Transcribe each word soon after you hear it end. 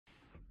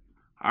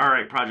All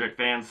right, project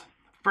fans.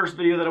 First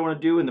video that I want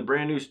to do in the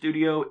brand new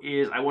studio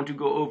is I want to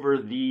go over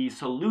the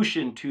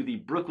solution to the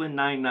Brooklyn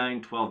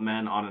Nine-Nine 12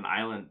 Men on an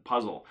Island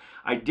puzzle.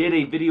 I did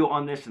a video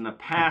on this in the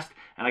past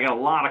and I got a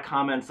lot of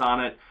comments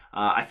on it.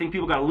 I think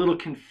people got a little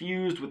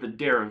confused with the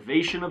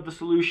derivation of the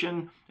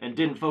solution and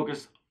didn't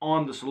focus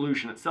on the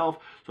solution itself.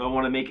 So I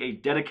want to make a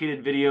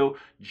dedicated video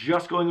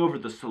just going over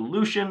the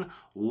solution,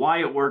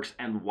 why it works,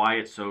 and why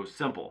it's so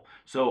simple.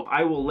 So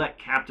I will let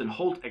Captain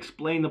Holt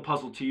explain the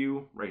puzzle to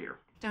you right here.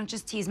 Don't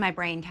just tease my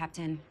brain,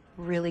 Captain.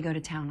 Really go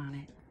to town on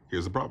it.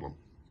 Here's the problem.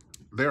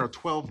 There are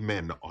 12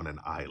 men on an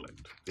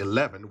island.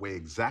 11 weigh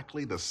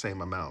exactly the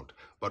same amount,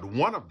 but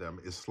one of them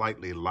is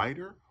slightly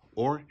lighter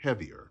or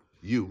heavier.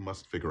 You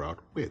must figure out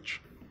which.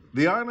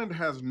 The island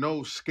has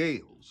no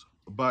scales,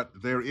 but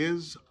there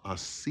is a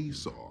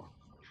seesaw.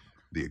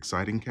 The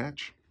exciting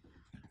catch?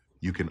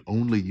 You can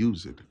only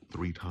use it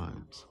 3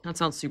 times. That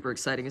sounds super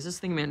exciting. Is this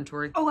thing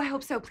mandatory? Oh, I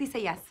hope so. Please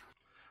say yes.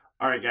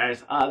 All right,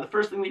 guys, the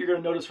first thing that you're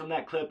going to notice from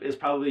that clip is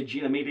probably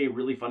Gina made a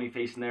really funny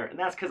face in there, and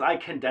that's because I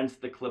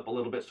condensed the clip a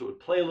little bit so it would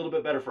play a little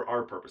bit better for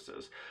our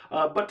purposes.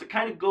 But to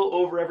kind of go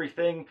over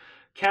everything,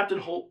 Captain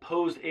Holt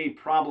posed a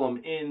problem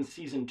in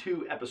Season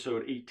 2,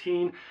 Episode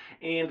 18,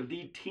 and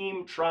the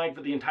team tried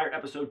for the entire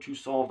episode to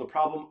solve the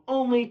problem,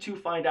 only to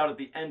find out at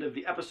the end of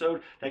the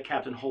episode that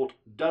Captain Holt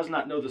does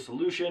not know the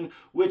solution,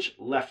 which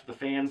left the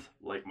fans,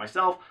 like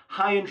myself,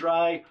 high and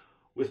dry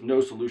with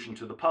no solution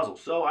to the puzzle.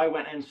 So I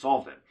went and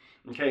solved it.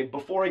 Okay,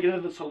 before I get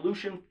into the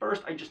solution,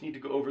 first I just need to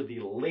go over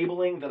the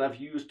labeling that I've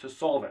used to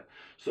solve it.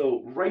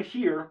 So right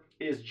here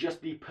is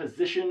just the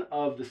position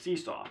of the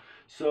seesaw.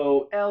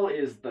 So L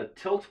is the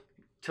tilt,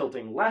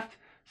 tilting left,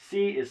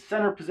 C is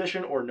center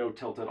position or no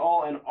tilt at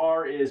all, and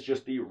R is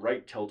just the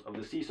right tilt of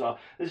the seesaw.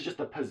 This is just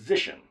the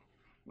position.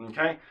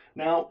 Okay,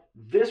 now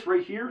this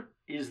right here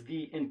is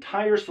the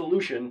entire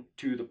solution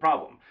to the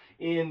problem.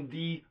 In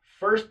the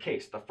first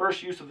case, the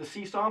first use of the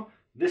seesaw,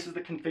 this is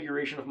the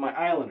configuration of my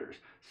islanders.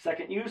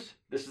 Second use,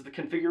 this is the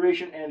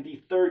configuration, and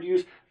the third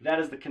use, that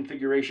is the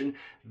configuration.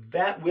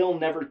 That will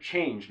never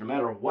change. No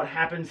matter what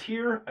happens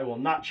here, I will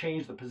not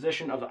change the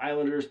position of the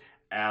islanders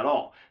at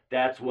all.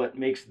 That's what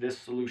makes this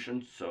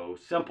solution so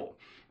simple.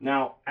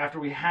 Now, after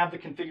we have the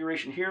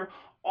configuration here,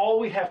 all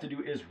we have to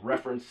do is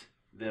reference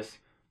this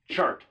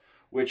chart,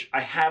 which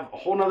I have a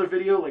whole nother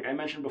video, like I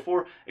mentioned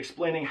before,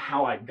 explaining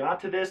how I got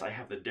to this. I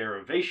have the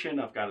derivation,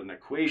 I've got an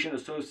equation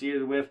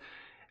associated with,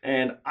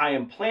 and I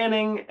am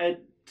planning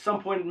at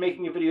some point in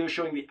making a video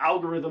showing the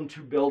algorithm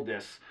to build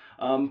this.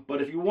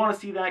 But if you want to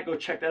see that, go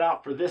check that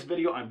out. For this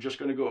video, I'm just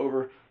going to go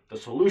over the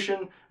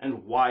solution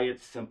and why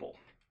it's simple.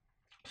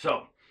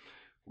 So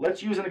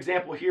let's use an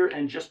example here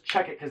and just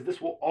check it, because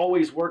this will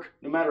always work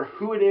no matter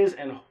who it is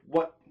and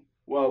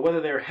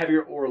whether they're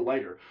heavier or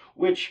lighter,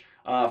 which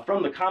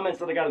from the comments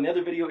that I got in the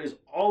other video is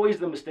always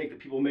the mistake that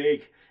people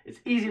make. It's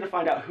easy to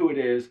find out who it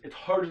is. It's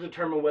hard to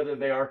determine whether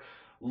they are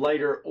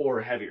lighter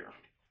or heavier.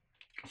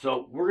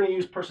 So we're going to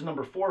use person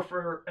number 4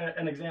 for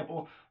an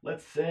example.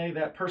 Let's say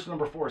that person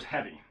number 4 is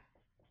heavy.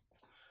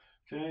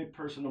 Okay,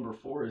 person number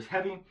 4 is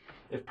heavy.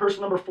 If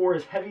person number 4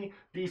 is heavy,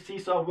 the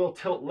seesaw will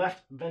tilt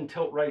left, then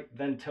tilt right,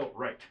 then tilt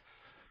right.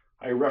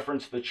 I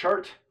reference the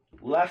chart,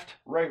 left,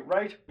 right,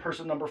 right.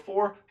 Person number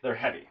 4, they're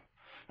heavy.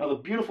 Now the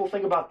beautiful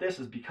thing about this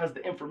is because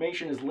the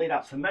information is laid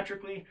out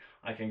symmetrically,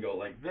 I can go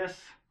like this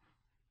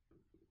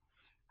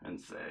and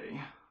say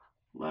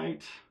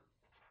light,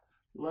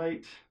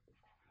 light,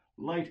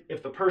 light.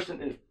 If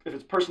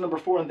it's person number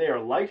 4 and they are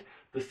light,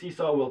 the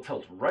seesaw will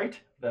tilt right,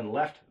 then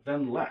left,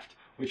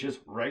 which is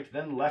right,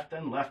 then left,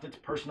 then left. It's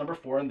person number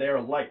 4 and they are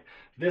light.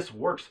 This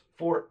works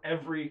for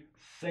every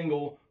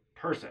single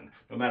person.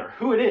 No matter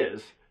who it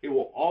is, it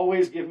will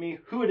always give me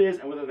who it is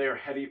and whether they are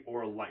heavy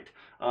or light.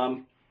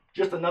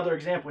 Just another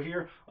example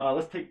here.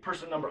 Let's take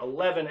person number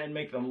 11 and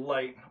make them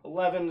light.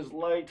 11 is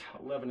light,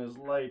 11 is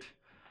light,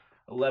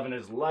 11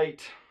 is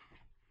light.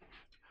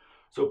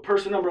 So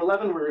person number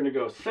 11, we're going to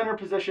go center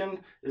position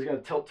is going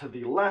to tilt to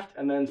the left,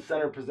 and then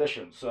center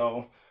position.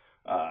 So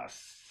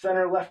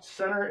center, left,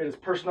 center is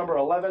person number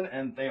 11,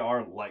 and they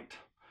are light.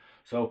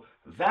 So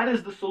that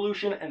is the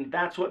solution, and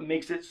that's what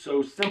makes it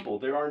so simple.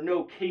 There are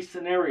no case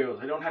scenarios.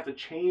 I don't have to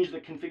change the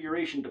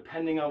configuration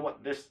depending on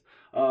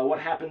what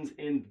happens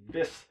in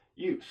this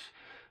use.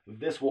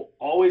 This will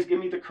always give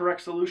me the correct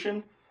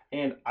solution,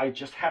 and I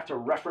just have to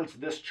reference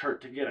this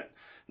chart to get it.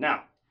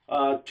 Now,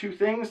 2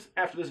 things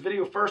after this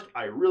video. First,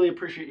 I really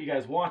appreciate you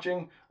guys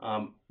watching.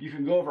 You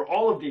can go over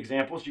all of the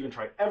examples. You can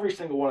try every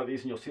single one of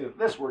these and you'll see that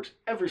this works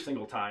every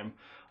single time.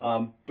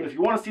 But if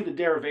you want to see the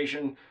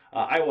derivation,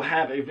 I will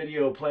have a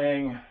video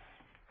playing,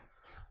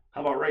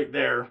 how about right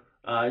there.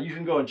 You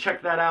can go and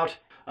check that out.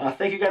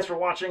 Thank you guys for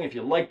watching. If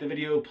you liked the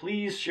video,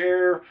 please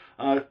share,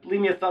 leave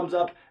me a thumbs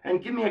up,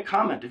 and give me a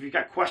comment if you've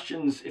got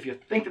questions. If you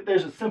think that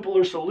there's a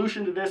simpler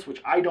solution to this,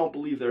 which I don't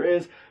believe there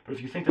is, but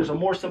if you think there's a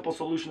more simple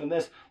solution than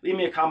this, leave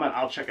me a comment.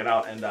 I'll check it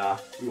out, and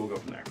we will go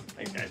from there.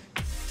 Thanks, guys.